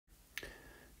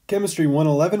Chemistry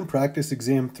 111, Practice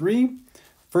Exam 3.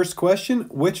 First question,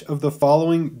 which of the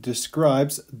following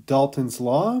describes Dalton's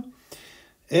law?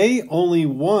 A, only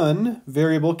one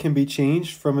variable can be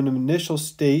changed from an initial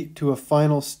state to a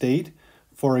final state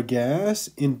for a gas.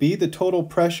 In B, the total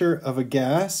pressure of a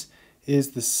gas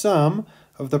is the sum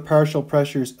of the partial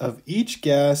pressures of each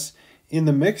gas in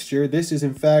the mixture. This is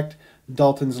in fact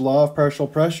Dalton's law of partial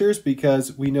pressures,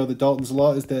 because we know that Dalton's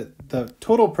law is that the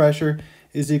total pressure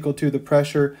is equal to the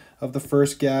pressure of the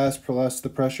first gas plus the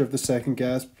pressure of the second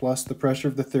gas plus the pressure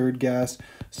of the third gas,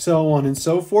 so on and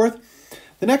so forth.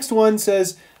 The next one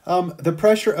says the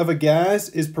pressure of a gas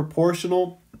is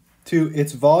proportional to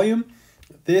its volume.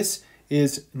 This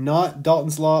is not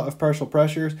Dalton's law of partial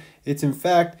pressures. It's in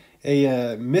fact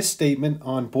a misstatement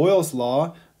on Boyle's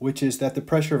law, which is that the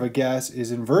pressure of a gas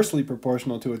is inversely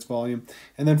proportional to its volume.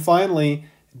 And then finally,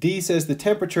 D says the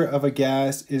temperature of a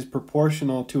gas is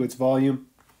proportional to its volume.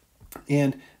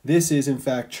 And this is in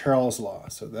fact Charles' law.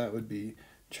 So that would be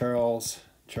Charles'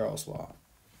 law.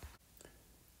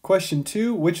 Question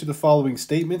 2, which of the following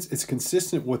statements is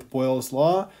consistent with Boyle's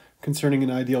law concerning an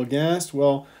ideal gas?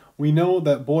 Well, we know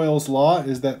that Boyle's law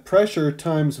is that pressure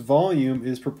times volume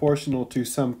is proportional to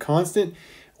some constant,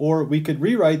 or we could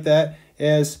rewrite that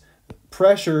as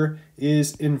pressure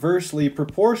is inversely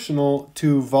proportional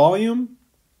to volume.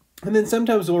 And then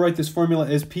sometimes we'll write this formula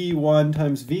as P1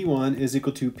 times V1 is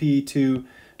equal to P2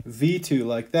 V2,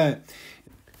 like that.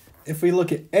 If we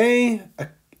look at A,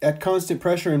 at constant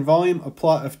pressure and volume, a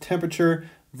plot of temperature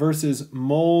versus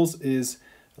moles is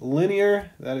linear.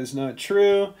 That is not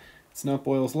true. It's not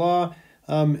Boyle's law.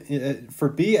 For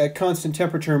B, at constant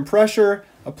temperature and pressure,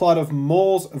 a plot of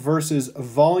moles versus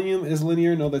volume is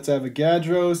linear. No, that's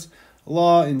Avogadro's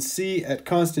law. In C, at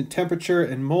constant temperature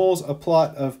and moles, a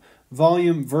plot of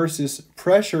volume versus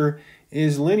pressure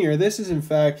is linear. This is in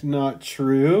fact not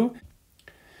true.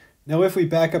 Now if we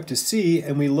back up to C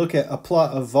and we look at a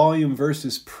plot of volume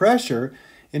versus pressure,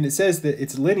 and it says that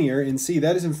it's linear in C,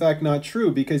 that is in fact not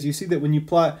true, because you see that when you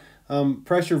plot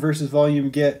pressure versus volume,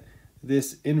 get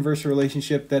this inverse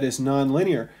relationship that is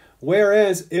nonlinear.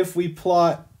 Whereas if we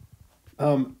plot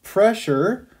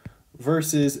pressure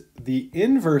versus the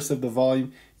inverse of the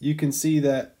volume, you can see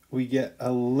that we get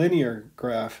a linear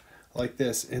graph like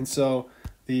this. And so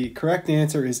the correct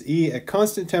answer is E. At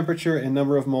constant temperature and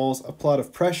number of moles, a plot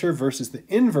of pressure versus the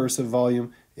inverse of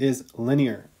volume is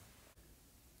linear.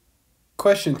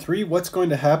 Question 3, what's going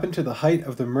to happen to the height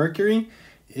of the mercury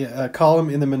column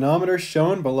in the manometer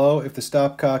shown below if the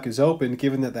stopcock is open,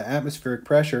 given that the atmospheric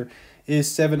pressure is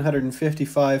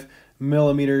 755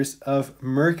 millimeters of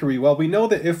mercury? Well, we know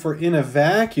that if we're in a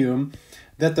vacuum,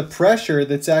 that the pressure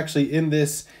that's actually in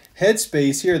this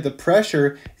headspace here, the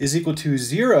pressure is equal to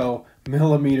 0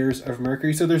 millimeters of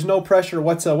mercury. So there's no pressure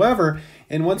whatsoever.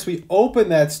 And once we open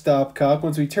that stopcock,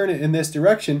 once we turn it in this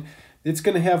direction, it's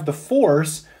going to have the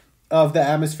force of the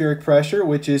atmospheric pressure,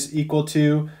 which is equal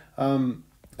to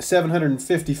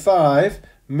 755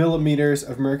 millimeters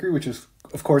of mercury, which is,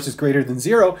 of course, is greater than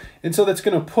 0. And so that's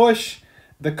going to push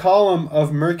the column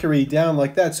of mercury down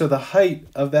like that. So the height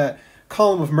of that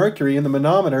column of mercury in the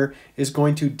manometer is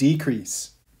going to decrease.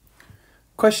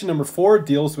 Question number 4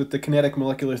 deals with the kinetic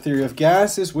molecular theory of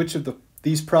gases. Which of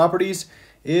these properties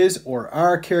is or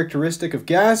are characteristic of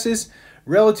gases?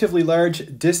 Relatively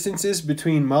large distances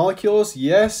between molecules.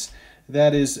 Yes,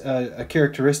 that is a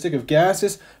characteristic of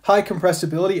gases. High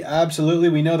compressibility. Absolutely.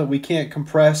 We know that we can't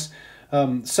compress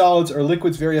solids or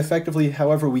liquids very effectively.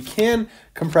 However, we can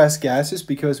compress gases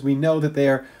because we know that they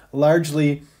are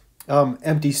largely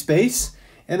empty space.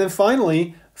 And then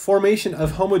finally, formation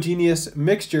of homogeneous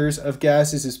mixtures of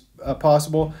gases is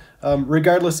possible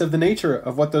regardless of the nature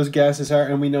of what those gases are,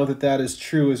 and we know that that is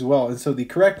true as well. And so the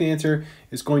correct answer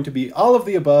is going to be all of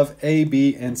the above, A,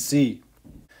 B, and C.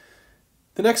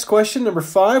 The next question, number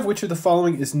 5, which of the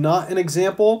following is not an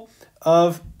example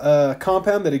of a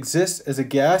compound that exists as a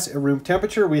gas at room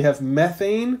temperature? We have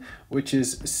methane, which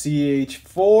is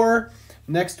CH4.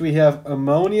 Next we have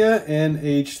ammonia,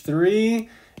 NH3.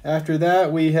 After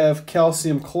that, we have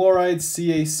calcium chloride,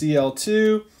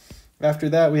 CaCl2. After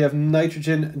that, we have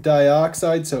nitrogen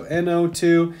dioxide, so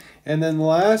NO2. And then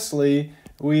lastly,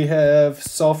 we have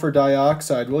sulfur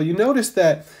dioxide. Well, you notice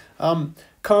that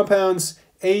compounds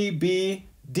A, B,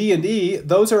 D, and E,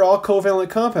 those are all covalent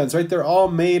compounds, right? They're all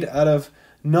made out of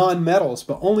non-metals,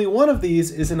 but only one of these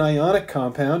is an ionic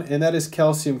compound, and that is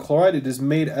calcium chloride. It is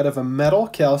made out of a metal,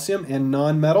 calcium, and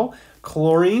non-metal,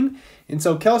 chlorine. And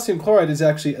so calcium chloride is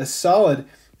actually a solid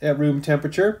at room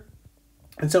temperature.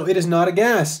 And so it is not a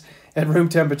gas at room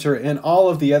temperature. And all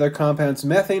of the other compounds,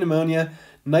 methane, ammonia,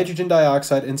 nitrogen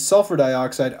dioxide, and sulfur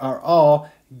dioxide, are all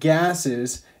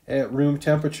gases at room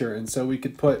temperature. And so we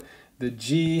could put the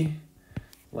G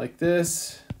like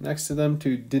this next to them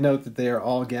to denote that they are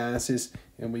all gases,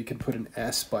 and we could put an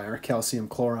S by our calcium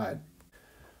chloride.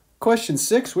 Question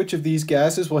 6, which of these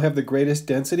gases will have the greatest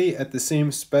density at the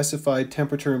same specified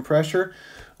temperature and pressure?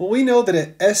 Well, we know that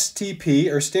at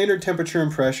STP, or standard temperature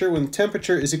and pressure, when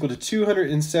temperature is equal to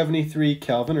 273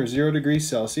 Kelvin, or 0 degrees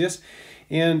Celsius,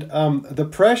 and the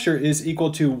pressure is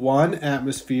equal to 1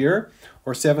 atmosphere,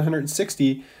 or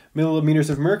 760 millimeters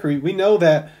of mercury, we know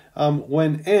that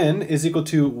when N is equal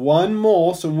to 1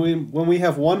 mole, so when we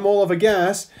have 1 mole of a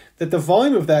gas, that the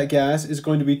volume of that gas is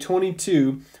going to be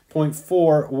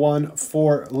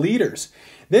 22.414 liters.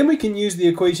 Then we can use the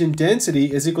equation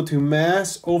density is equal to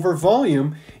mass over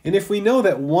volume, and if we know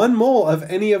that 1 mole of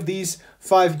any of these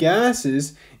 5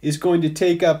 gases is going to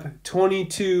take up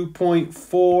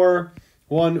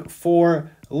 22.414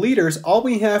 liters, all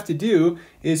we have to do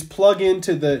is plug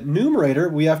into the numerator.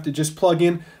 We have to just plug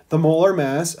in the molar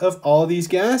mass of all of these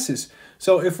gases.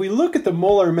 So if we look at the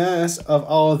molar mass of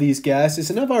all of these gases,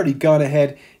 and I've already gone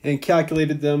ahead and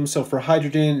calculated them. So for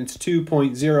hydrogen, it's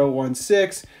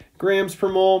 2.016 grams per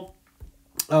mole.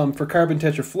 For carbon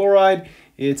tetrafluoride,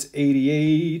 it's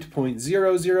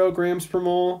 88.00 grams per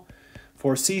mole.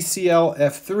 For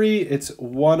CClF3, it's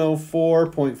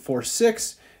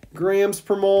 104.46 grams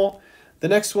per mole. The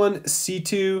next one,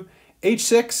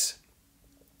 C2H6,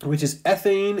 which is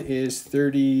ethane, is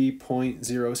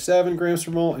 30.07 grams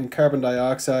per mole, and carbon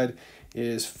dioxide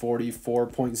is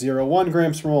 44.01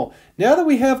 grams per mole. Now that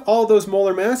we have all those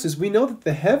molar masses, we know that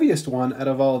the heaviest one out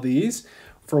of all of these,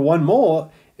 for 1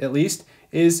 mole at least,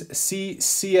 is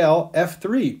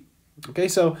CClF3. Okay,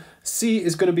 so C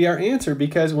is going to be our answer,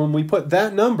 because when we put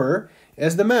that number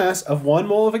as the mass of 1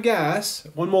 mole of a gas,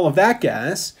 1 mole of that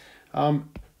gas,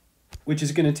 which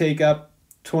is going to take up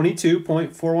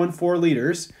 22.414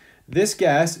 liters, this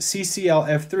gas,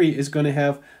 CClF3, is going to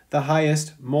have the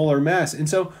highest molar mass. And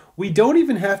so we don't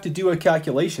even have to do a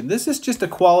calculation. This is just a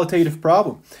qualitative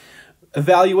problem.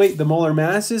 Evaluate the molar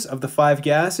masses of the 5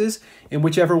 gases, and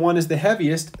whichever one is the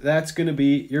heaviest, that's going to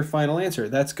be your final answer.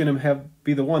 That's going to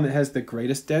be the one that has the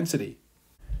greatest density.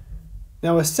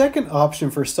 Now, a second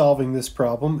option for solving this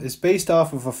problem is based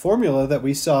off of a formula that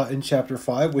we saw in Chapter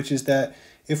 5, which is that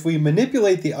if we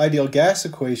manipulate the ideal gas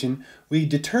equation, we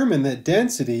determine that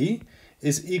density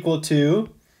is equal to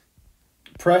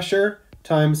pressure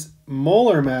times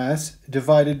molar mass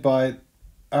divided by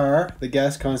R, the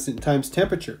gas constant, times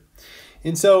temperature.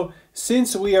 And so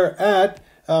since we are at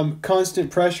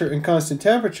constant pressure and constant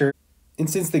temperature, and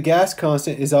since the gas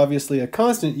constant is obviously a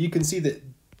constant, you can see that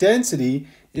density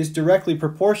is directly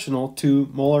proportional to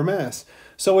molar mass.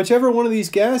 So whichever one of these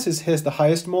gases has the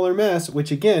highest molar mass,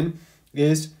 which again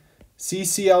is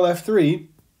CClF3,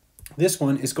 this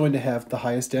one is going to have the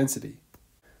highest density.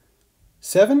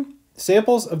 7.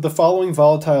 Samples of the following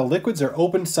volatile liquids are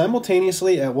opened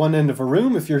simultaneously at one end of a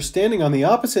room. If you're standing on the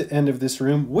opposite end of this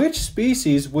room, which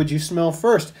species would you smell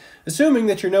first? Assuming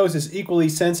that your nose is equally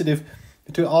sensitive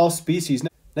to all species.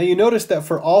 Now you notice that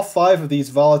for all 5 of these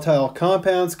volatile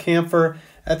compounds, camphor,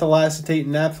 ethyl acetate,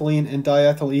 naphthalene, and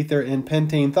diethyl ether, and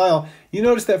pentane thiol, you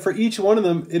notice that for each one of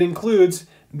them, it includes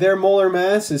their molar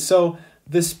masses. So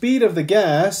the speed of the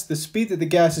gas, the speed that the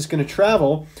gas is going to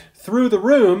travel through the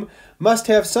room, must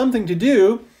have something to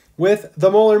do with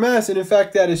the molar mass. And in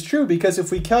fact, that is true, because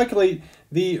if we calculate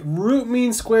the root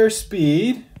mean square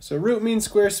speed, so root mean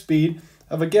square speed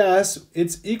of a gas,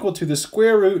 it's equal to the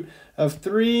square root of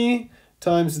 3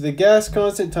 times the gas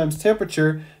constant times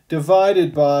temperature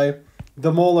divided by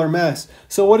the molar mass.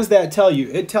 So what does that tell you?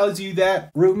 It tells you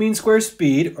that root mean square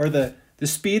speed, or the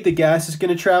speed the gas is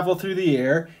going to travel through the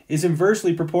air, is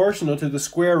inversely proportional to the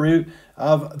square root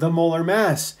of the molar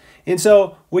mass. And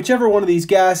so whichever one of these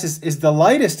gases is the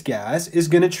lightest gas is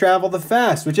going to travel the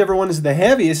fast. Whichever one is the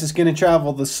heaviest is going to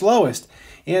travel the slowest.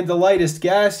 And the lightest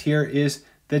gas here is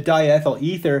the diethyl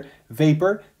ether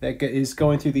vapor that is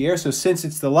going through the air. So since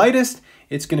it's the lightest,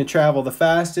 it's going to travel the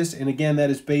fastest. And again, that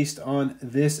is based on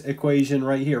this equation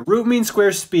right here. Root mean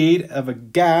square speed of a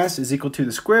gas is equal to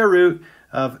the square root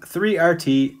of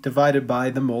 3RT divided by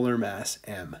the molar mass,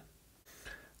 M.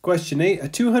 Question 8. A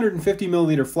 250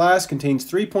 milliliter flask contains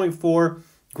 3.4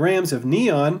 grams of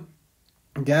neon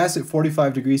gas at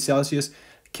 45 degrees Celsius.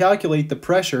 Calculate the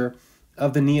pressure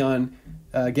of the neon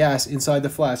gas inside the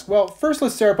flask. Well, first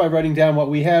let's start by writing down what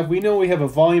we have. We know we have a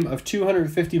volume of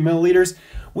 250 milliliters.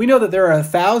 We know that there are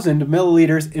 1,000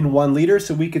 milliliters in 1 liter,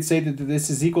 so we could say that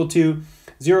this is equal to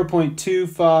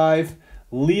 0.25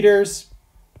 liters.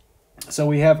 So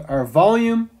we have our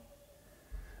volume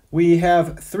we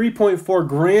have 3.4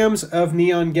 grams of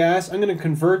neon gas. I'm going to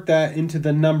convert that into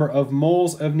the number of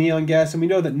moles of neon gas. And we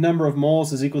know that number of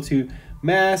moles is equal to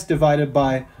mass divided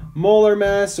by molar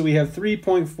mass. So we have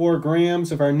 3.4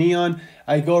 grams of our neon.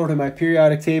 I go over to my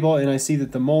periodic table and I see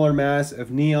that the molar mass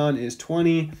of neon is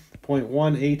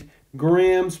 20.18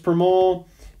 grams per mole.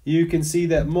 You can see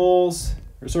that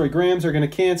grams are going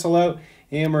to cancel out,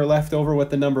 and we're left over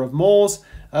with the number of moles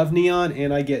of neon,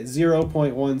 and I get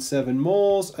 0.17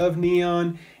 moles of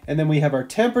neon. And then we have our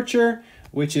temperature,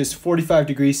 which is 45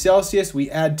 degrees Celsius. We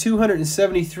add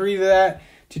 273 to that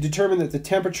to determine that the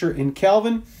temperature in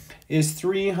Kelvin is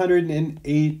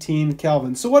 318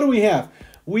 Kelvin. So what do we have?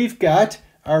 We've got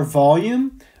our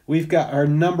volume, we've got our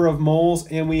number of moles,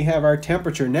 and we have our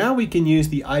temperature. Now we can use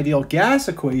the ideal gas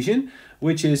equation,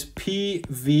 which is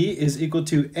PV is equal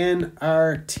to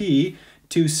nRT,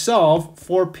 to solve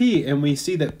for P. And we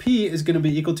see that P is going to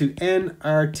be equal to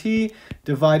nRT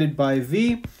divided by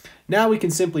V. Now we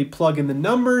can simply plug in the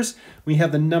numbers. We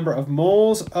have the number of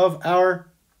moles of our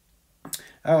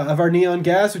neon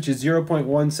gas, which is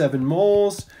 0.17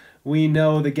 moles. We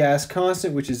know the gas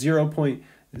constant, which is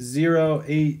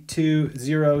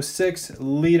 0.08206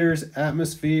 liters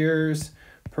atmospheres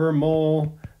per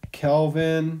mole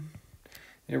Kelvin.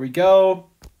 There we go.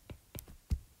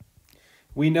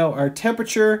 We know our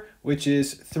temperature, which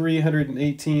is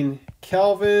 318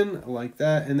 Kelvin, like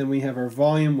that. And then we have our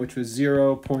volume, which was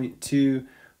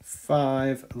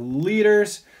 0.25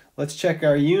 liters. Let's check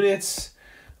our units.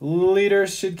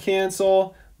 Liters should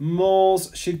cancel.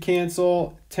 Moles should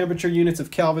cancel. Temperature units of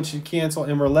Kelvin should cancel.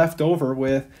 And we're left over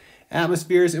with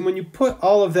atmospheres. And when you put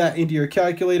all of that into your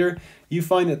calculator, you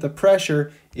find that the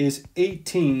pressure is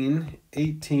 18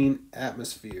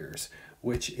 atmospheres,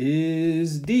 which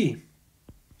is D.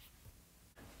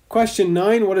 Question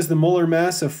 9, what is the molar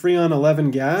mass of Freon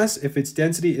 11 gas if its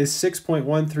density is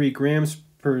 6.13 grams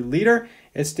per liter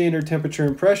at standard temperature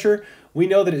and pressure? We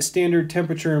know that at standard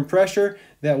temperature and pressure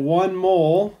that 1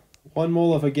 mole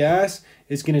of a gas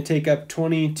is going to take up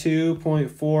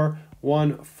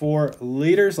 22.414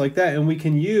 liters, like that. And we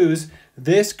can use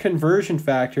this conversion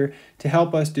factor to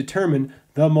help us determine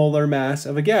the molar mass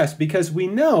of a gas, because we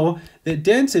know that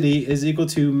density is equal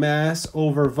to mass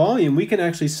over volume. We can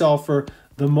actually solve for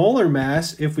the molar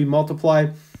mass if we multiply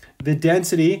the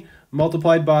density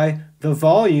multiplied by the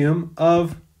volume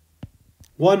of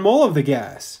 1 mole of the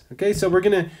gas. Okay, so we're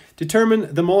going to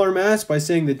determine the molar mass by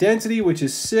saying the density, which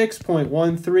is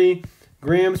 6.13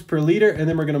 grams per liter, and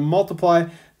then we're going to multiply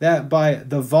that by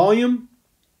the volume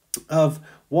of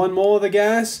 1 mole of the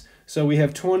gas. So we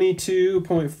have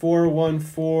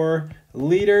 22.414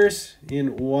 liters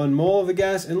in 1 mole of the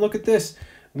gas. And look at this.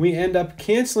 We end up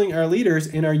canceling our liters,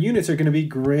 and our units are going to be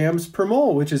grams per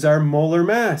mole, which is our molar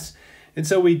mass. And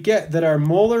so we get that our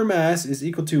molar mass is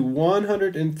equal to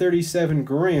 137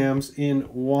 grams in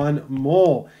 1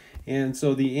 mole. And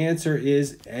so the answer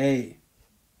is A.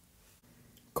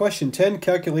 Question 10,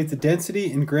 calculate the density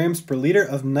in grams per liter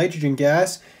of nitrogen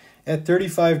gas at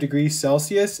 35 degrees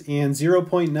Celsius and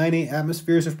 0.98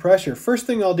 atmospheres of pressure. First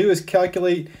thing I'll do is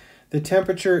calculate the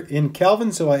temperature in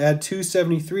Kelvin. So I add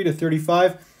 273 to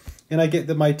 35, and I get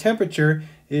that my temperature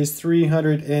is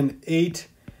 308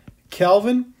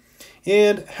 Kelvin.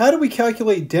 And how do we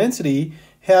calculate density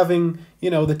having,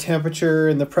 the temperature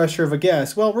and the pressure of a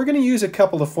gas? Well, we're going to use a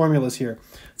couple of formulas here.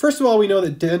 First of all, we know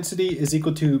that density is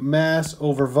equal to mass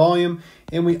over volume,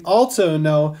 and we also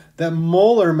know that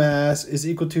molar mass is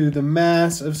equal to the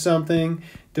mass of something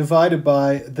divided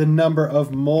by the number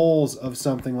of moles of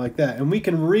something, like that. And we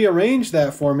can rearrange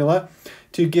that formula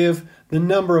to give the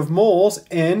number of moles,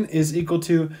 N, is equal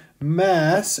to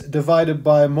mass divided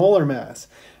by molar mass.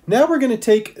 Now we're going to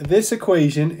take this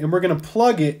equation and we're going to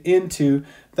plug it into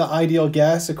the ideal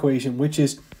gas equation, which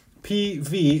is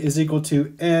PV is equal to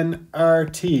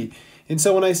nRT. And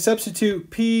so when I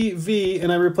substitute PV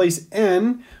and I replace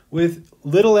N with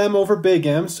little m over big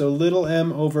M, so little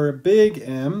m over big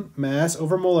M, mass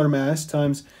over molar mass,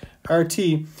 times RT,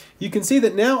 you can see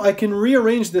that now I can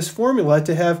rearrange this formula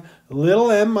to have little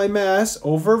m, my mass,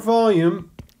 over volume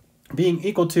being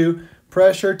equal to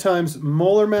pressure times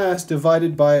molar mass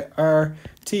divided by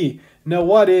RT. Now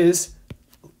what is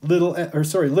little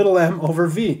m over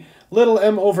V? Little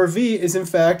m over V is in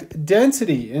fact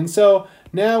density. And so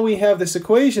now we have this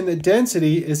equation that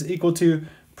density is equal to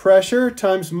pressure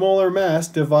times molar mass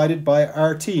divided by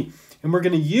RT. And we're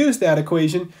going to use that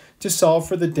equation to solve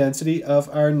for the density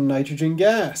of our nitrogen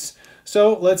gas.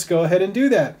 So let's go ahead and do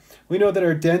that. We know that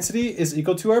our density is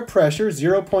equal to our pressure,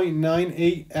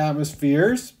 0.98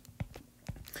 atmospheres,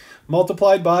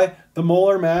 multiplied by the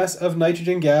molar mass of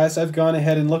nitrogen gas. I've gone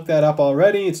ahead and looked that up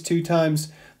already. It's 2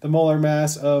 times the molar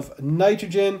mass of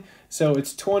nitrogen. So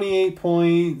it's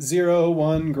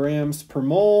 28.01 grams per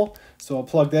mole. So I'll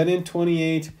plug that in,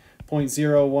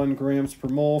 28.01 grams per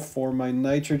mole for my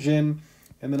nitrogen.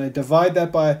 And then I divide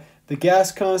that by the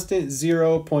gas constant,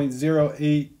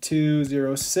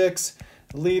 0.08206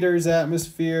 liters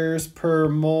atmospheres per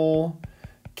mole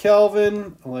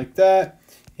Kelvin, like that.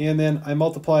 And then I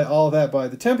multiply all of that by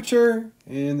the temperature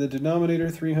in the denominator,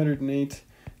 308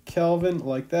 Kelvin,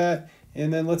 like that.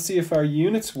 And then let's see if our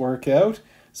units work out.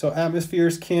 So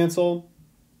atmospheres cancel,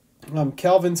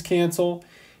 kelvins cancel,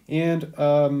 and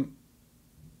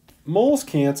moles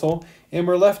cancel, and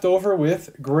we're left over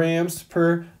with grams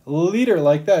per liter,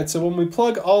 like that. So when we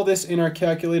plug all this in our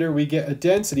calculator, we get a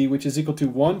density which is equal to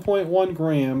 1.1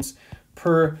 grams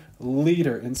per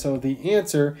liter. And so the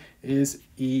answer is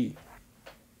E.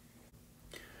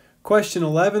 Question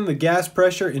 11, the gas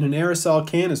pressure in an aerosol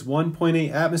can is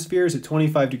 1.8 atmospheres at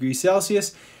 25 degrees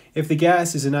Celsius. If the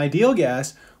gas is an ideal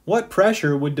gas, what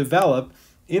pressure would develop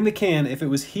in the can if it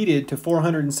was heated to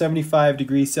 475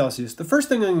 degrees Celsius? The first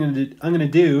thing I'm going to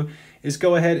do is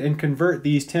go ahead and convert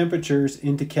these temperatures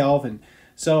into Kelvin.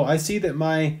 So I see that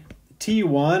my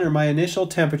T1, or my initial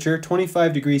temperature,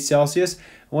 25 degrees Celsius.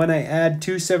 When I add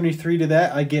 273 to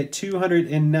that, I get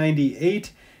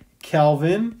 298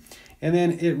 Kelvin. And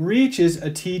then it reaches a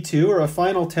T2, or a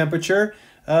final temperature,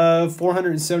 of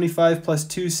 475 plus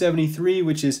 273,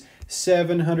 which is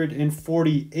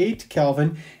 748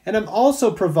 Kelvin. And I'm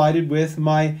also provided with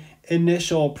my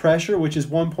initial pressure, which is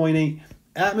 1.8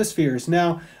 atmospheres.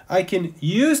 Now, I can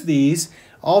use these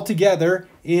all together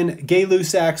in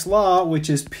Gay-Lussac's law,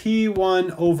 which is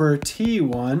P1 over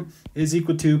T1 is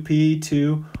equal to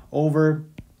P2 over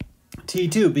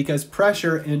T2, because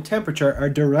pressure and temperature are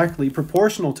directly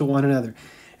proportional to one another.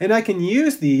 And I can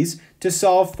use these to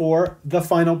solve for the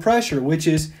final pressure, which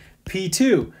is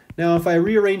P2. Now, if I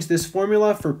rearrange this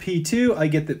formula for P2, I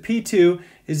get that P2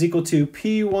 is equal to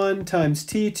P1 times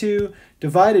T2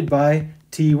 divided by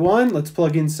T1. Let's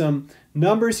plug in some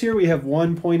numbers here. We have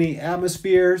 1.8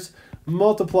 atmospheres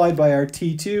multiplied by our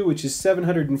T2, which is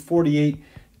 748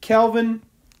 Kelvin,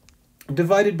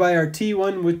 divided by our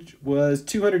T1, which was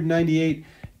 298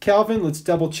 Kelvin. Let's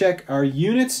double check our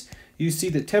units. You see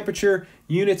that temperature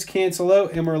units cancel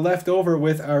out, and we're left over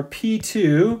with our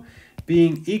P2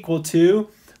 being equal to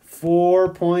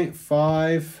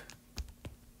 4.5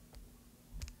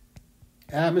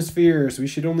 atmospheres. We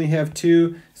should only have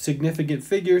two significant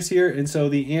figures here, and so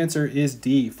the answer is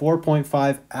D,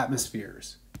 4.5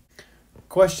 atmospheres.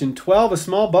 Question 12, a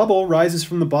small bubble rises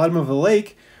from the bottom of a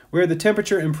lake where the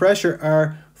temperature and pressure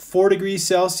are 4 degrees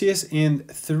Celsius and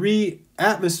 3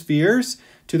 atmospheres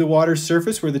to the water's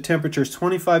surface, where the temperature is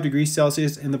 25 degrees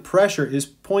Celsius and the pressure is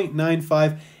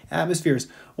 0.95 atmospheres.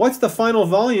 What's the final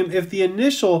volume if the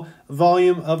initial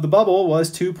volume of the bubble was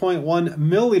 2.1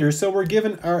 milliliters? So we're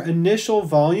given our initial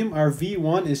volume, our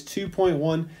V1 is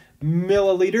 2.1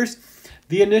 milliliters.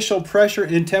 The initial pressure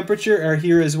and temperature are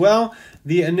here as well.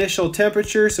 The initial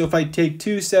temperature, so if I take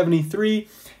 273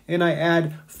 and I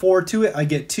add 4 to it, I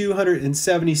get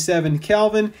 277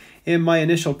 Kelvin. And my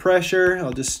initial pressure,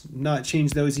 I'll just not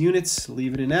change those units,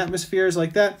 leave it in atmospheres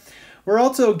like that. We're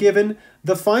also given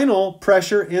the final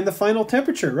pressure and the final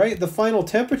temperature, right? The final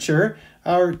temperature,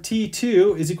 our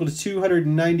T2 is equal to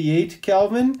 298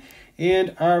 Kelvin,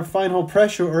 and our final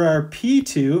pressure, or our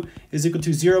P2, is equal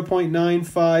to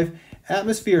 0.95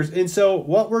 atmospheres. And so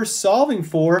what we're solving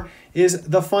for is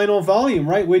the final volume,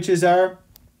 right, which is our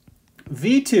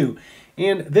V2.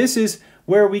 And this is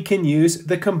where we can use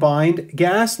the combined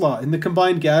gas law. And the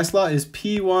combined gas law is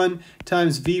P1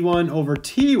 times V1 over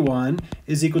T1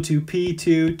 is equal to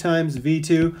P2 times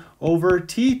V2 over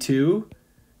T2.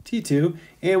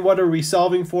 And what are we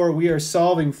solving for? We are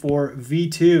solving for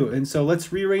V2. And so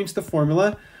let's rearrange the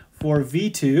formula for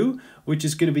V2, which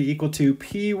is going to be equal to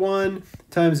P1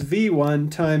 times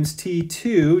V1 times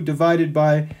T2 divided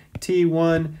by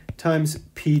T1 times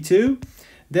P2.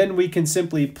 Then we can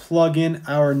simply plug in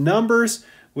our numbers,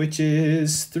 which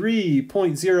is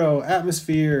 3.0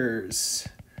 atmospheres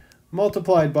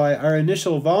multiplied by our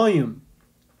initial volume,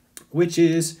 which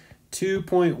is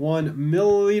 2.1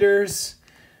 milliliters.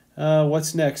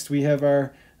 What's next? We have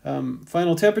our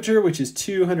final temperature, which is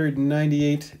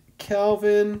 298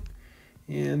 Kelvin.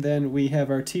 And then we have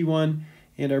our T1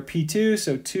 and our P2,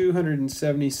 so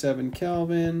 277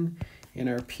 Kelvin, and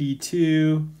our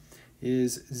P2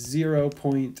 is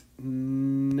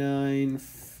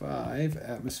 0.95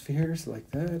 atmospheres, like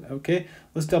that. Okay,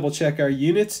 let's double check our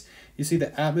units. You see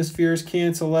the atmospheres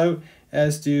cancel out,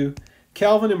 as do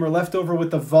Kelvin, and we're left over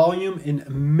with the volume in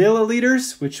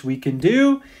milliliters, which we can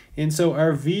do. And so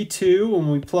our V2, when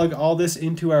we plug all this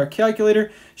into our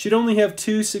calculator, should only have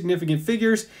two significant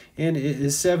figures, and it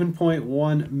is 7.1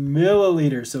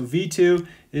 milliliters. So V2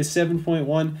 is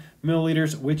 7.1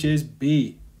 milliliters, which is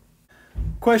B.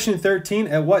 Question 13,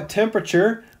 at what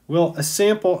temperature will a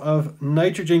sample of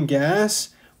nitrogen gas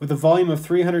with a volume of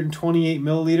 328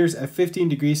 milliliters at 15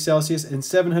 degrees Celsius and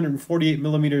 748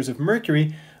 millimeters of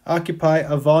mercury occupy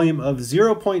a volume of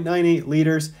 0.98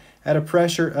 liters at a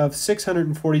pressure of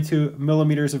 642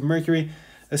 millimeters of mercury?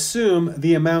 Assume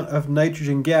the amount of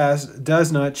nitrogen gas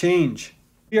does not change.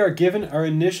 We are given our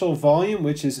initial volume,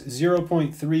 which is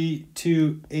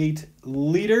 0.328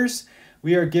 liters.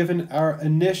 We are given our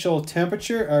initial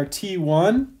temperature, our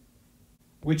T1,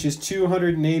 which is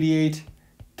 288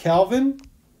 Kelvin.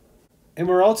 And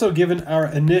we're also given our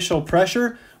initial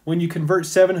pressure. When you convert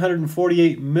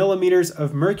 748 millimeters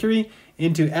of mercury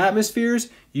into atmospheres,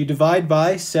 you divide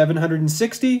by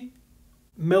 760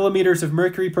 millimeters of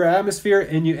mercury per atmosphere,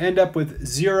 and you end up with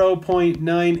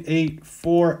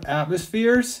 0.984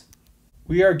 atmospheres.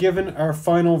 We are given our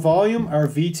final volume, our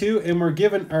V2, and we're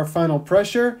given our final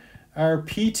pressure, our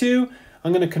P2.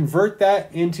 I'm going to convert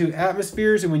that into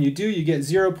atmospheres, and when you do, you get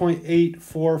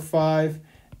 0.845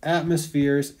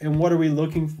 atmospheres. And what are we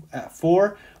looking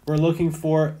for? We're looking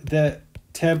for the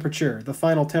temperature, the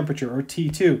final temperature, or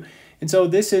T2. And so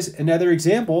this is another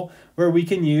example where we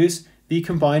can use the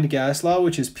combined gas law,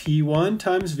 which is P1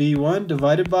 times V1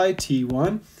 divided by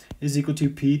T1 is equal to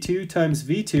P2 times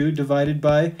V2 divided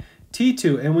by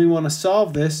T2. And we want to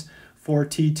solve this for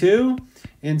T2.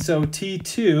 And so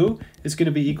T2 is going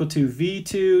to be equal to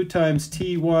V2 times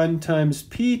T1 times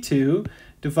P2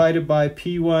 divided by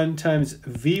P1 times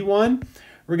V1.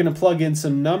 We're going to plug in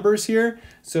some numbers here.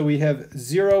 So we have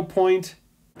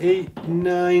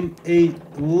 0.898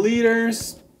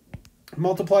 liters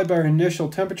multiplied by our initial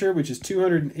temperature, which is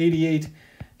 288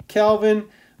 Kelvin,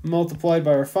 multiplied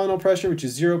by our final pressure, which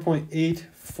is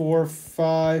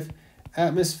 0.845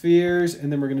 atmospheres. And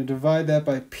then we're going to divide that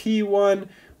by P1,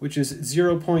 which is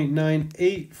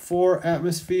 0.984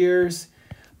 atmospheres,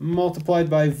 multiplied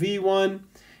by V1.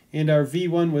 And our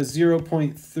V1 was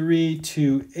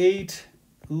 0.328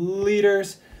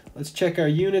 liters. Let's check our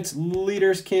units.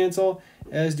 Liters cancel,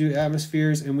 as do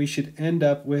atmospheres, and we should end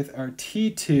up with our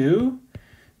T2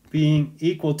 being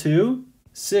equal to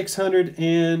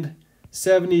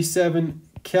 677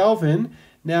 Kelvin.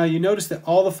 Now you notice that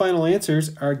all the final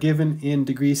answers are given in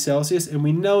degrees Celsius, and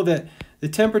we know that the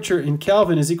temperature in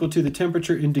Kelvin is equal to the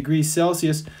temperature in degrees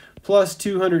Celsius plus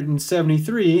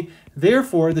 273.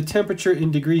 Therefore, the temperature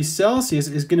in degrees Celsius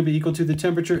is going to be equal to the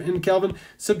temperature in Kelvin.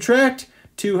 Subtract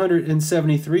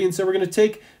 273. And so we're going to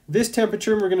take this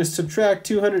temperature and we're going to subtract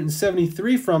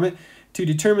 273 from it to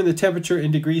determine the temperature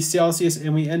in degrees Celsius.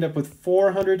 And we end up with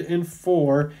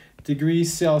 404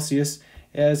 degrees Celsius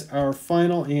as our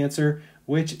final answer,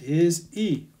 which is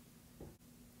E.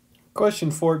 Question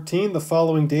 14. The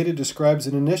following data describes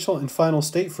an initial and final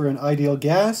state for an ideal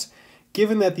gas.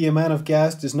 Given that the amount of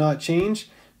gas does not change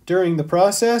during the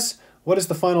process, what is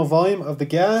the final volume of the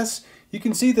gas? You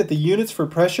can see that the units for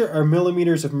pressure are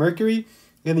millimeters of mercury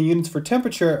and the units for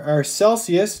temperature are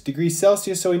Celsius, degrees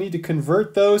Celsius, so we need to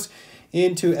convert those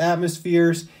into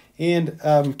atmospheres and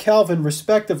Kelvin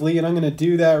respectively, and I'm going to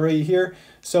do that right here.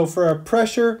 So for our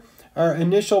pressure, our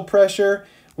initial pressure,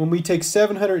 when we take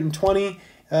 720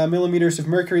 millimeters of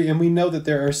mercury, and we know that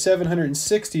there are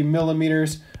 760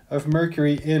 millimeters of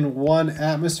mercury in 1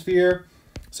 atmosphere.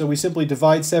 So we simply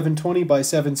divide 720 by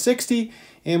 760,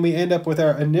 and we end up with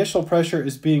our initial pressure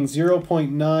as being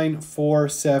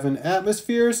 0.947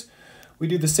 atmospheres. We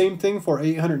do the same thing for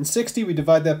 860. We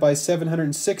divide that by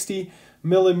 760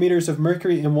 millimeters of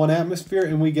mercury in 1 atmosphere,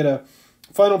 and we get a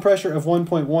final pressure of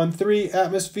 1.13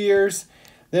 atmospheres.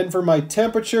 Then for my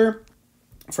temperature,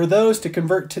 for those to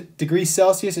convert degrees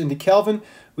Celsius into Kelvin,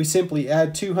 we simply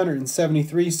add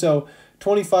 273. So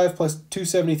 25 plus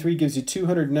 273 gives you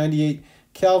 298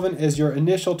 Kelvin as your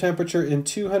initial temperature, and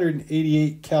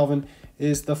 288 Kelvin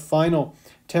is the final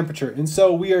temperature. And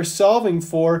so we are solving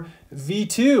for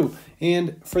V2.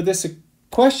 And for this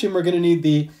question, we're going to need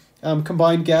the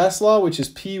combined gas law, which is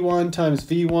P1 times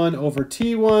V1 over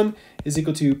T1 is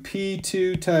equal to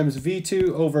P2 times V2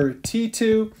 over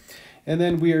T2. And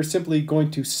then we are simply going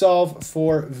to solve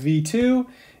for V2.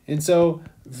 And so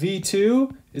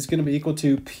V2 is going to be equal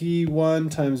to P1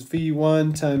 times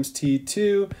V1 times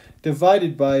T2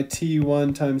 divided by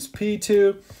T1 times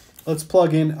P2. Let's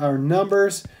plug in our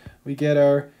numbers. We get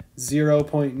our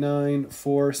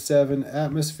 0.947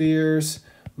 atmospheres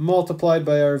multiplied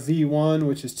by our V1,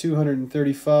 which is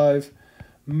 235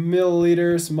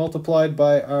 milliliters multiplied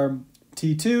by our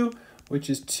T2, which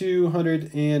is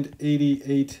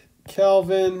 288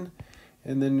 Kelvin.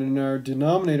 And then in our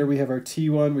denominator, we have our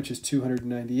T1, which is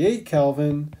 298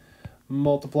 Kelvin,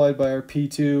 multiplied by our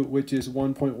P2, which is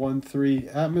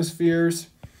 1.13 atmospheres.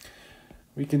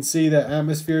 We can see that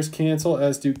atmospheres cancel,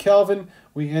 as do Kelvin.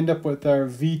 We end up with our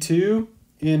V2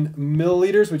 in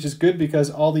milliliters, which is good because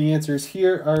all the answers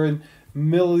here are in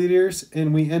milliliters,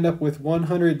 and we end up with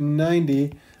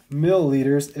 190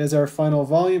 milliliters as our final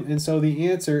volume, and so the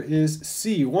answer is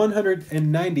C,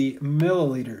 190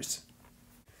 milliliters.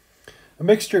 A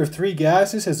mixture of three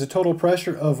gases has a total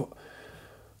pressure of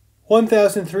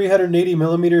 1,380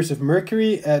 millimeters of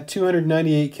mercury at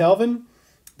 298 Kelvin.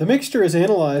 The mixture is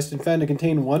analyzed and found to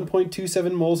contain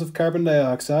 1.27 moles of carbon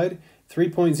dioxide,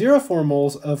 3.04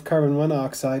 moles of carbon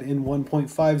monoxide, and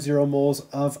 1.50 moles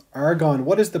of argon.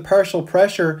 What is the partial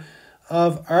pressure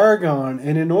of argon?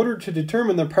 And in order to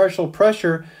determine the partial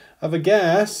pressure of a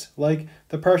gas, like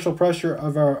the partial pressure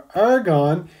of our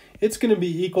argon, it's going to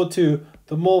be equal to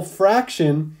the mole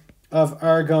fraction of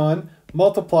argon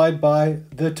multiplied by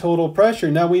the total pressure.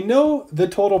 Now we know the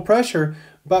total pressure,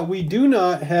 but we do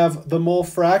not have the mole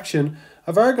fraction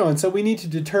of argon, so we need to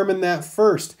determine that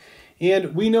first.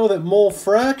 And we know that mole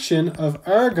fraction of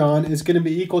argon is going to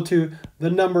be equal to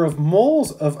the number of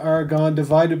moles of argon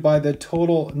divided by the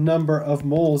total number of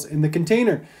moles in the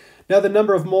container. Now the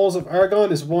number of moles of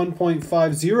argon is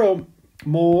 1.50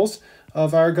 moles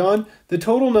of argon. The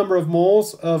total number of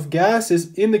moles of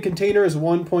gases in the container is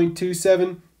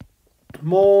 1.27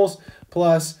 moles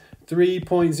plus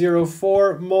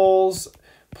 3.04 moles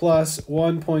plus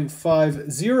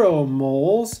 1.50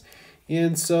 moles.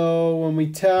 And so when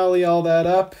we tally all that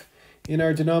up in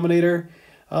our denominator,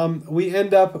 we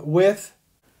end up with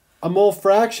a mole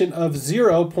fraction of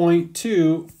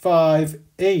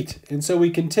 0.258. And so we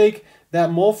can take that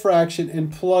mole fraction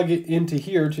and plug it into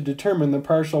here to determine the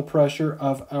partial pressure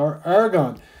of our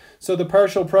argon. So the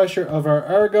partial pressure of our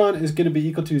argon is going to be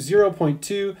equal to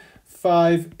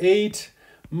 0.258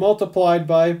 multiplied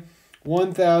by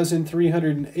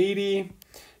 1,380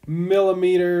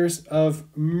 millimeters of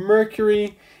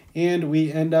mercury, and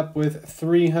we end up with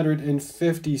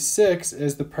 356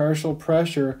 as the partial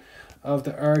pressure of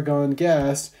the argon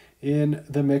gas in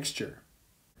the mixture.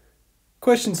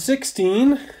 Question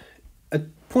 16. A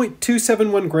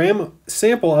 0.271 gram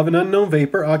sample of an unknown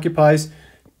vapor occupies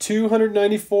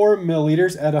 294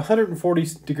 milliliters at 140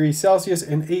 degrees Celsius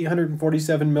and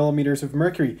 847 millimeters of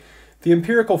mercury. The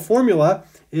empirical formula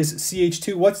is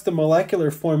CH2. What's the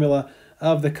molecular formula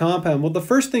of the compound? Well, the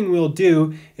first thing we'll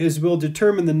do is we'll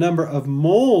determine the number of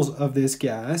moles of this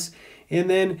gas. And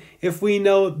then if we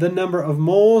know the number of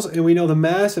moles and we know the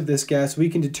mass of this gas, we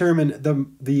can determine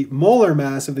the molar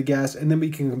mass of the gas, and then we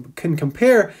can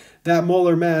compare that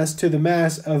molar mass to the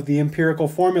mass of the empirical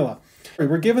formula.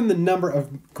 We're given the number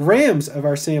of grams of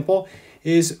our sample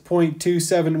is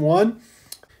 0.271.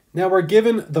 Now we're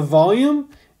given the volume,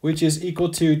 which is equal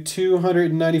to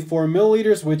 294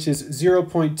 milliliters, which is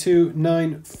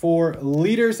 0.294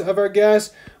 liters of our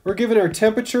gas. We're given our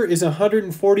temperature is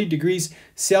 140 degrees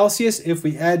Celsius. If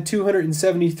we add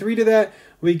 273 to that,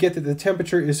 we get that the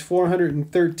temperature is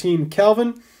 413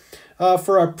 Kelvin.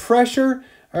 For our pressure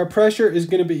is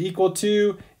going to be equal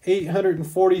to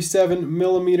 847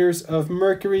 millimeters of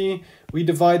mercury. We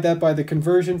divide that by the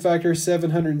conversion factor,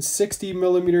 760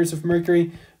 millimeters of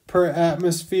mercury per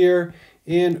atmosphere.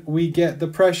 And we get the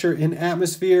pressure in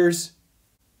atmospheres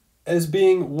as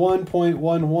being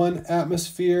 1.11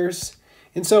 atmospheres.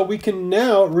 And so we can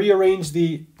now rearrange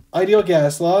the ideal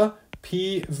gas law.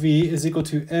 PV is equal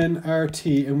to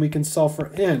nRT, and we can solve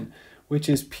for N, which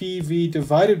is PV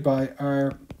divided by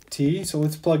RT. So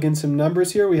let's plug in some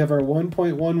numbers here. We have our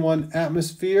 1.11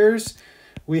 atmospheres.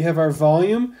 We have our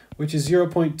volume, which is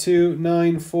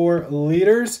 0.294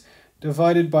 liters,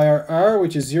 divided by our R,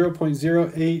 which is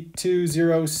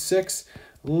 0.08206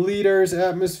 liters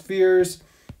atmospheres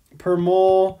per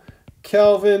mole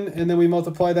Kelvin, and then we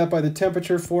multiply that by the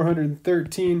temperature,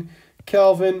 413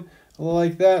 Kelvin,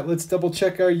 like that. Let's double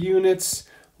check our units.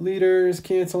 Liters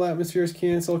cancel, atmospheres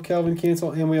cancel, Kelvin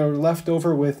cancel, and we are left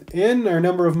over with N, our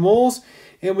number of moles,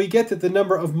 and we get that the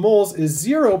number of moles is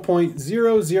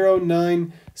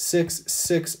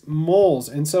 0.00966 moles.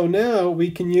 And so now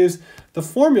we can use the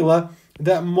formula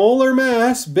that molar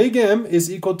mass, big M,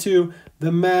 is equal to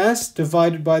the mass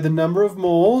divided by the number of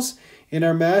moles, and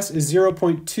our mass is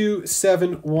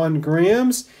 0.271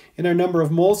 grams, and our number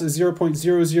of moles is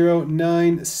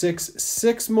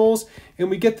 0.00966 moles, and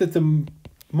we get that the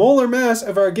molar mass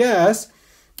of our gas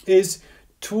is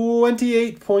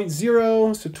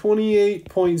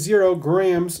 28.0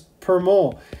 grams per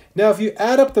mole. Now, if you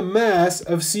add up the mass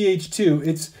of CH2,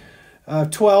 it's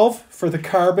 12 for the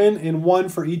carbon and 1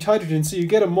 for each hydrogen. So you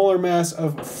get a molar mass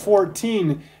of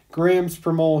 14 grams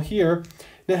per mole here.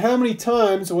 Now, how many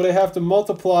times would I have to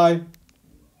multiply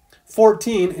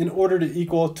 14 in order to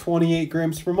equal 28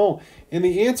 grams per mole? And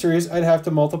the answer is I'd have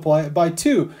to multiply it by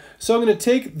 2. So I'm going to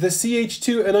take the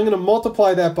CH2 and I'm going to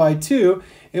multiply that by 2.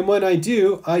 And when I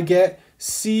do, I get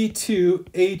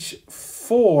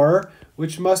C2H4,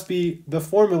 which must be the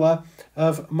formula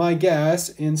of my gas.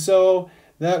 And so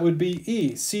that would be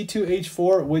E,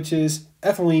 C2H4, which is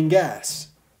ethylene gas.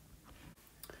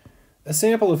 A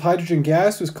sample of hydrogen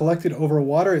gas was collected over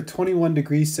water at 21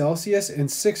 degrees Celsius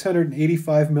and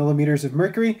 685 millimeters of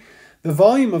mercury. The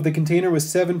volume of the container was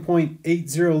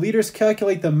 7.80 liters.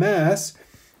 Calculate the mass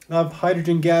of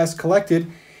hydrogen gas collected.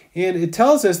 And it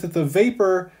tells us that the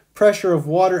vapor pressure of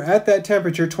water at that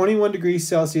temperature, 21 degrees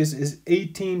Celsius, is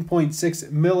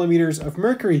 18.6 millimeters of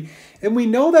mercury. And we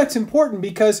know that's important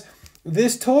because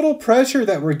this total pressure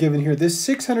that we're given here, this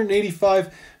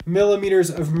 685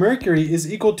 millimeters of mercury,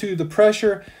 is equal to the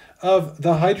pressure of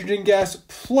the hydrogen gas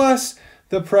plus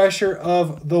the pressure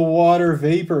of the water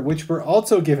vapor, which we're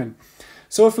also given.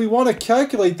 So if we want to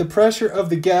calculate the pressure of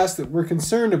the gas that we're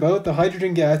concerned about, the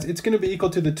hydrogen gas, it's going to be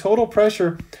equal to the total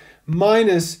pressure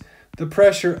minus the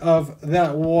pressure of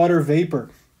that water vapor.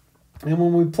 And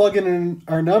when we plug in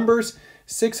our numbers,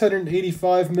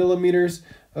 685 millimeters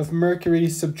of mercury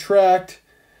subtract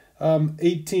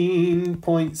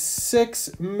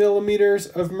 18.6 millimeters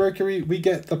of mercury, we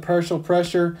get the partial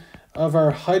pressure of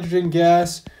our hydrogen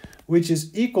gas, which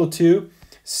is equal to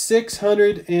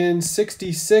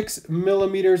 666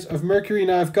 millimeters of mercury.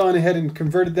 Now I've gone ahead and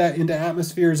converted that into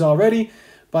atmospheres already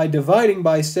by dividing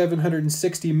by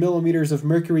 760 millimeters of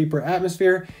mercury per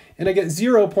atmosphere, and I get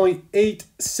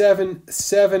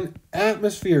 0.877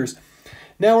 atmospheres.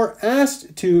 Now we're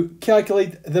asked to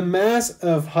calculate the mass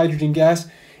of hydrogen gas,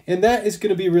 and that is going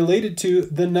to be related to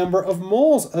the number of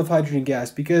moles of hydrogen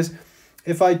gas, because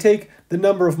if I take the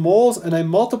number of moles and I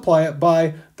multiply it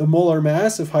by the molar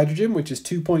mass of hydrogen, which is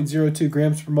 2.02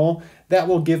 grams per mole, that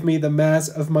will give me the mass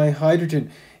of my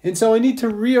hydrogen. And so I need to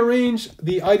rearrange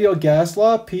the ideal gas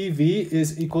law. PV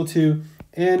is equal to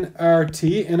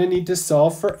nRT, and I need to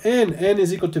solve for N. N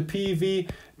is equal to PV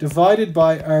divided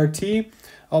by RT.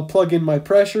 I'll plug in my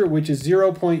pressure, which is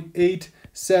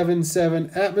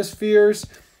 0.877 atmospheres.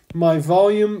 My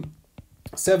volume,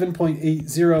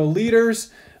 7.80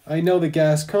 liters. I know the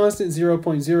gas constant,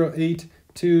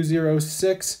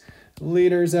 0.08206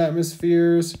 liters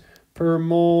atmospheres per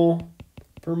mole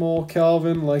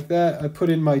Kelvin, like that. I put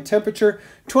in my temperature,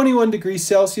 21 degrees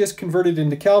Celsius converted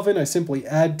into Kelvin. I simply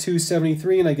add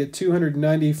 273 and I get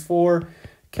 294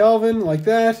 Kelvin, like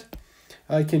that.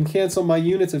 I can cancel my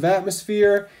units of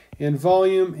atmosphere and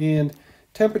volume and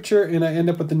temperature, and I end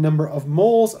up with the number of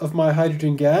moles of my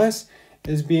hydrogen gas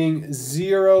as being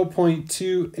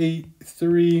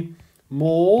 0.283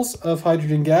 moles of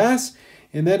hydrogen gas.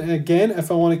 And then again,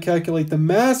 if I want to calculate the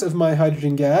mass of my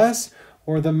hydrogen gas,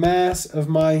 or the mass of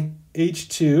my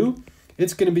H2,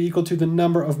 it's going to be equal to the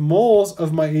number of moles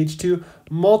of my H2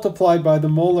 multiplied by the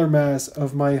molar mass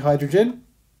of my hydrogen,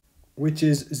 which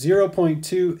is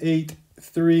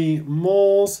 0.283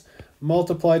 moles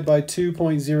multiplied by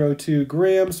 2.02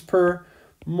 grams per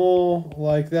mole,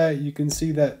 like that. You can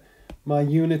see that my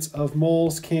units of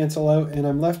moles cancel out, and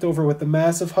I'm left over with the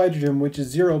mass of hydrogen, which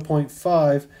is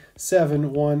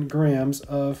 0.571 grams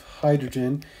of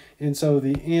hydrogen. And so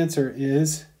the answer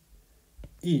is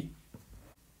E.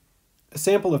 A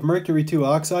sample of mercury 2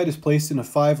 oxide is placed in a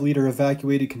 5-liter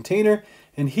evacuated container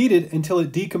and heated until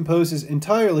it decomposes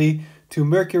entirely to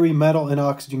mercury, metal, and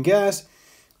oxygen gas.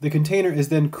 The container is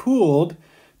then cooled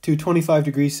to 25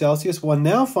 degrees Celsius. One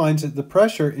now finds that the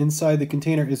pressure inside the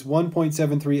container is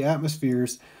 1.73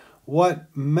 atmospheres. What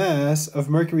mass of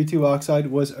mercury 2 oxide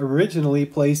was originally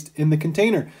placed in the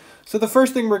container? So the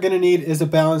first thing we're going to need is a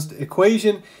balanced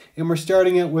equation, and we're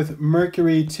starting it with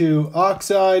mercury 2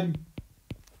 oxide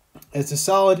as a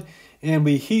solid, and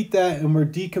we heat that and we're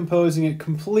decomposing it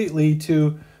completely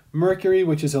to mercury,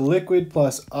 which is a liquid,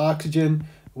 plus oxygen,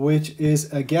 which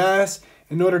is a gas.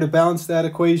 In order to balance that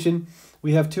equation,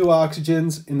 we have 2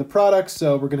 oxygens in the product,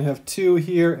 so we're going to have 2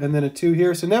 here and then a 2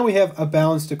 here. So now we have a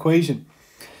balanced equation.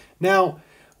 Now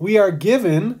we are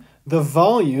given the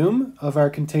volume of our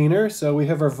container. So we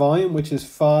have our volume, which is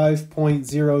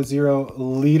 5.00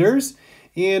 liters.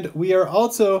 And we are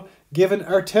also given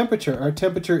our temperature. Our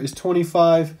temperature is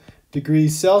 25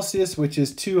 degrees Celsius, which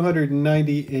is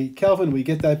 298 Kelvin. We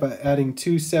get that by adding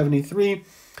 273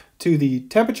 to the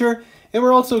temperature. And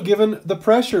we're also given the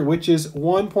pressure, which is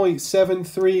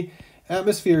 1.73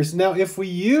 atmospheres. Now, if we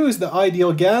use the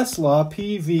ideal gas law,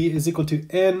 PV is equal to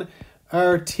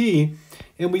nRT,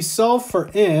 and we solve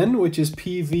for N, which is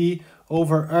PV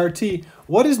over RT,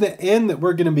 what is the N that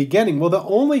we're going to be getting? Well, the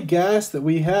only gas that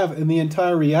we have in the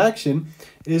entire reaction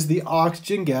is the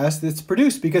oxygen gas that's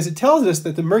produced, because it tells us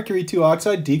that the mercury 2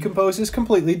 oxide decomposes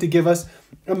completely to give us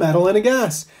a metal and a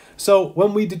gas. So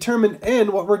when we determine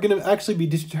N, what we're going to actually be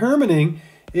determining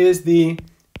is the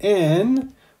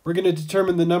N. We're going to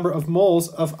determine the number of moles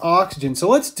of oxygen. So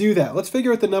let's do that. Let's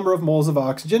figure out the number of moles of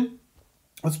oxygen.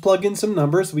 Let's plug in some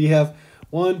numbers. We have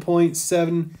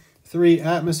 1.73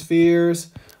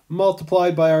 atmospheres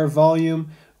multiplied by our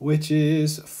volume, which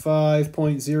is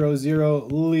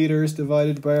 5.00 liters,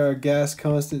 divided by our gas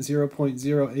constant,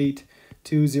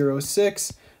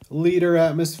 0.08206 liter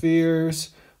atmospheres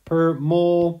per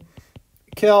mole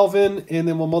Kelvin, and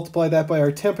then we'll multiply that by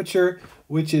our temperature,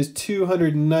 which is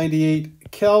 298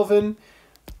 Kelvin.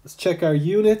 Let's check our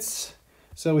units.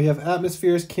 So we have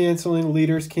atmospheres canceling,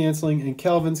 liters canceling, and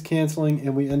kelvins canceling,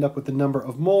 and we end up with the number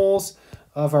of moles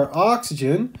of our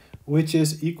oxygen, which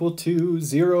is equal to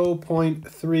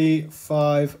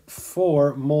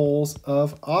 0.354 moles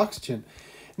of oxygen.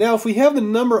 Now, if we have the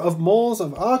number of moles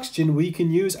of oxygen, we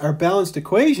can use our balanced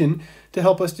equation to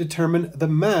help us determine the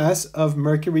mass of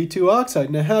mercury 2 oxide.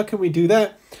 Now, how can we do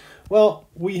that? Well,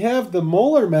 we have the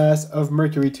molar mass of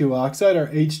mercury 2 oxide, or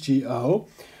HGO,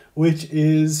 which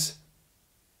is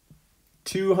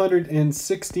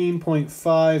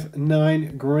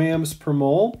 216.59 grams per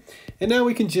mole. And now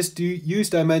we can just use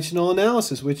dimensional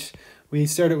analysis, which we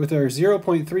started with our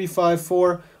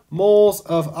 0.354 moles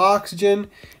of oxygen.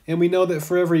 And we know that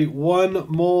for every 1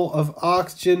 mole of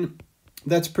oxygen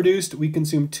that's produced, we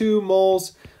consume 2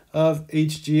 moles of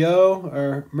HGO,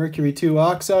 or mercury 2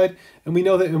 oxide. And we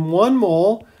know that in 1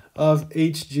 mole of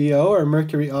HGO, or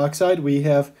mercury oxide, we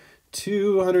have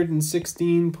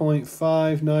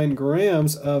 216.59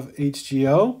 grams of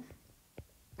HGO.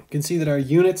 You can see that our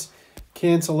units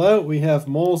cancel out. We have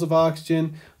moles of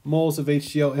oxygen, moles of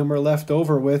HGO, and we're left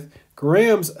over with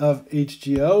grams of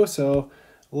HGO. So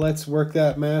let's work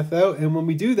that math out. And when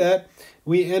we do that,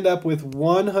 we end up with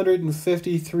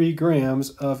 153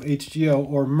 grams of HGO,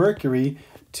 or mercury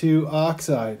 2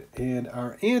 oxide. And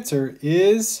our answer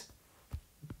is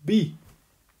B.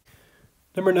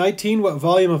 Number 19, what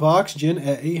volume of oxygen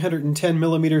at 810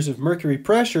 millimeters of mercury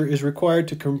pressure is required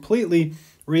to completely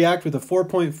react with a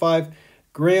 4.5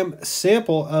 gram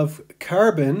sample of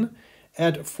carbon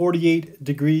at 48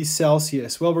 degrees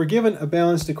Celsius? Well, we're given a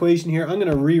balanced equation here. I'm going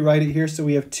to rewrite it here. So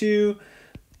we have 2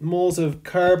 moles of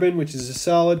carbon, which is a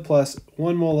solid, plus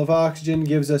 1 mole of oxygen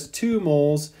gives us 2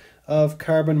 moles of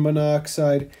carbon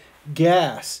monoxide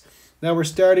gas. Now we're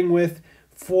starting with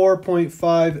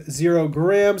 4.50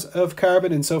 grams of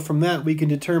carbon, and so from that we can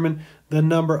determine the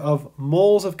number of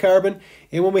moles of carbon.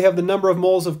 And when we have the number of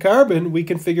moles of carbon, we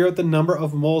can figure out the number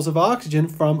of moles of oxygen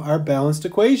from our balanced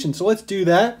equation. So let's do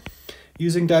that.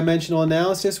 Using dimensional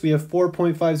analysis, we have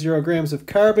 4.50 grams of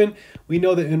carbon. We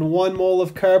know that in 1 mole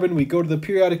of carbon, we go to the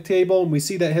periodic table and we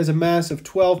see that it has a mass of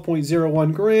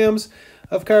 12.01 grams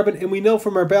of carbon. And we know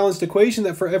from our balanced equation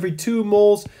that for every 2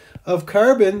 moles of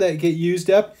carbon that get used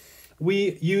up,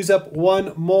 we use up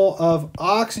 1 mole of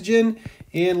oxygen.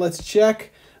 And let's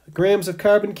check. Grams of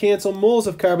carbon cancel, moles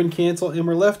of carbon cancel, and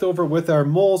we're left over with our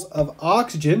moles of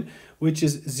oxygen, which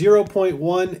is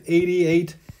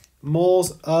 0.188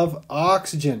 moles of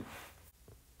oxygen.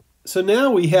 So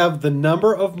now we have the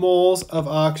number of moles of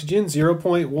oxygen,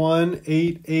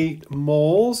 0.188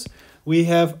 moles. We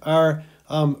have our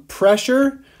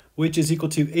pressure, which is equal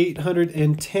to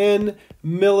 810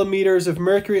 millimeters of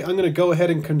mercury. I'm going to go ahead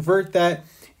and convert that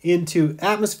into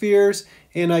atmospheres,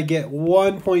 and I get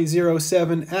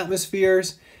 1.07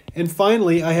 atmospheres. And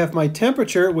finally, I have my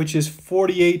temperature, which is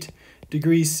 48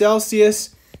 degrees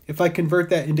Celsius. If I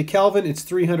convert that into Kelvin, it's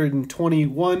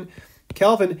 321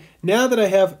 Kelvin. Now that I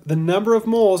have the number of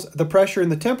moles, the pressure,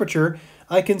 and the temperature,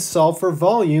 I can solve for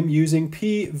volume using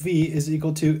PV is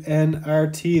equal to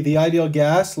nRT, the ideal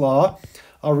gas law.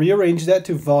 I'll rearrange that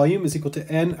to volume is equal to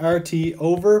nRT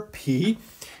over P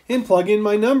and plug in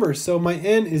my numbers. So my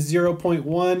N is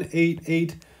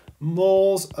 0.188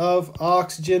 moles of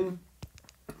oxygen.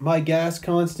 My gas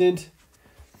constant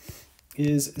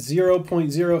is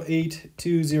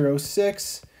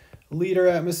 0.08206 liter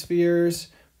atmospheres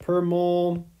per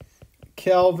mole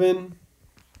Kelvin.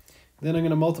 Then I'm going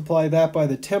to multiply that by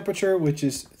the temperature, which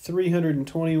is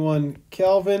 321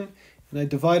 Kelvin. And I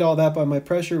divide all that by my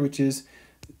pressure, which is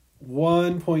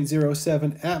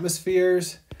 1.07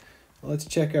 atmospheres. Let's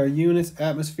check our units.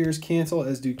 Atmospheres cancel,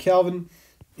 as do Kelvin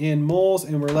and moles,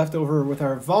 and we're left over with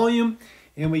our volume.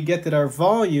 and we get that our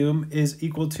volume is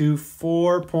equal to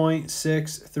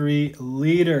 4.63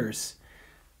 liters.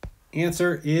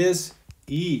 Answer is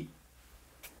E.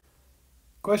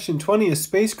 Question 20, a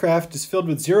spacecraft is filled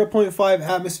with 0.5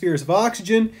 atmospheres of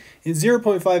oxygen and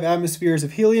 0.5 atmospheres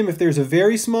of helium if there's a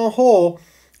very small hole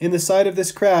in the side of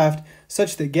this craft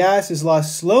such that gas is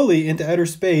lost slowly into outer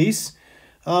space.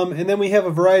 And then we have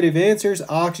a variety of answers.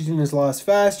 Oxygen is lost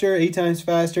faster, 8 times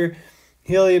faster.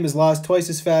 Helium is lost twice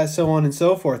as fast, so on and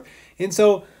so forth. And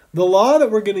so the law that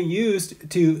we're going to use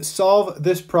to solve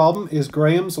this problem is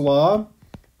Graham's law.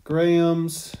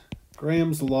 Graham's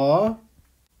law,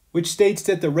 which states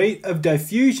that the rate of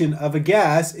diffusion of a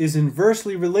gas is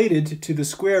inversely related to the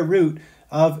square root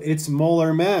of its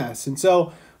molar mass. And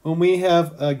so when we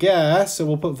have a gas, so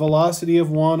we'll put velocity of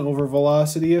 1 over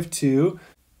velocity of 2,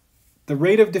 the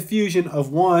rate of diffusion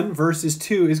of 1 versus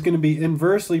 2 is going to be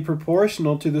inversely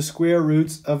proportional to the square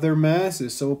roots of their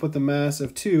masses. So we'll put the mass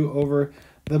of 2 over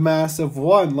the mass of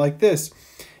 1 like this.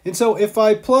 And so if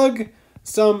I plug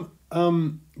some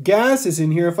gases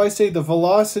in here, if I say the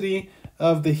velocity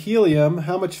of the helium,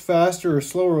 how much faster or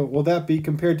slower will that be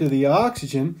compared to the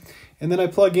oxygen? And then I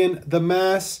plug in the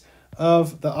mass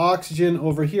of the oxygen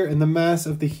over here and the mass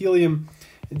of the helium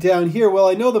down here. Well,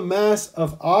 I know the mass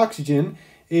of oxygen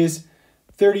is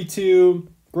 32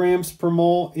 grams per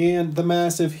mole and the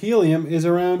mass of helium is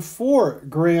around 4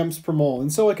 grams per mole.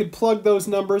 And so I could plug those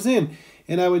numbers in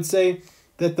and I would say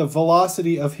that the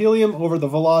velocity of helium over the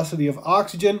velocity of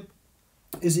oxygen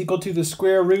is equal to the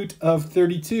square root of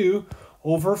 32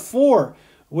 over 4,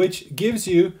 which gives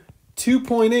you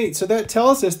 2.8. So that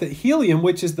tells us that helium,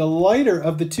 which is the lighter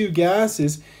of the two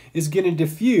gases, is going to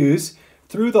diffuse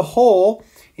through the hole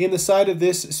in the side of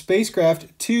this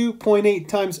spacecraft 2.8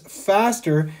 times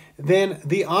faster than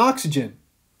the oxygen.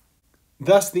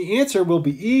 Thus, the answer will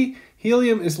be E.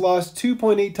 Helium is lost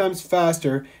 2.8 times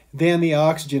faster than the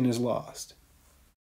oxygen is lost.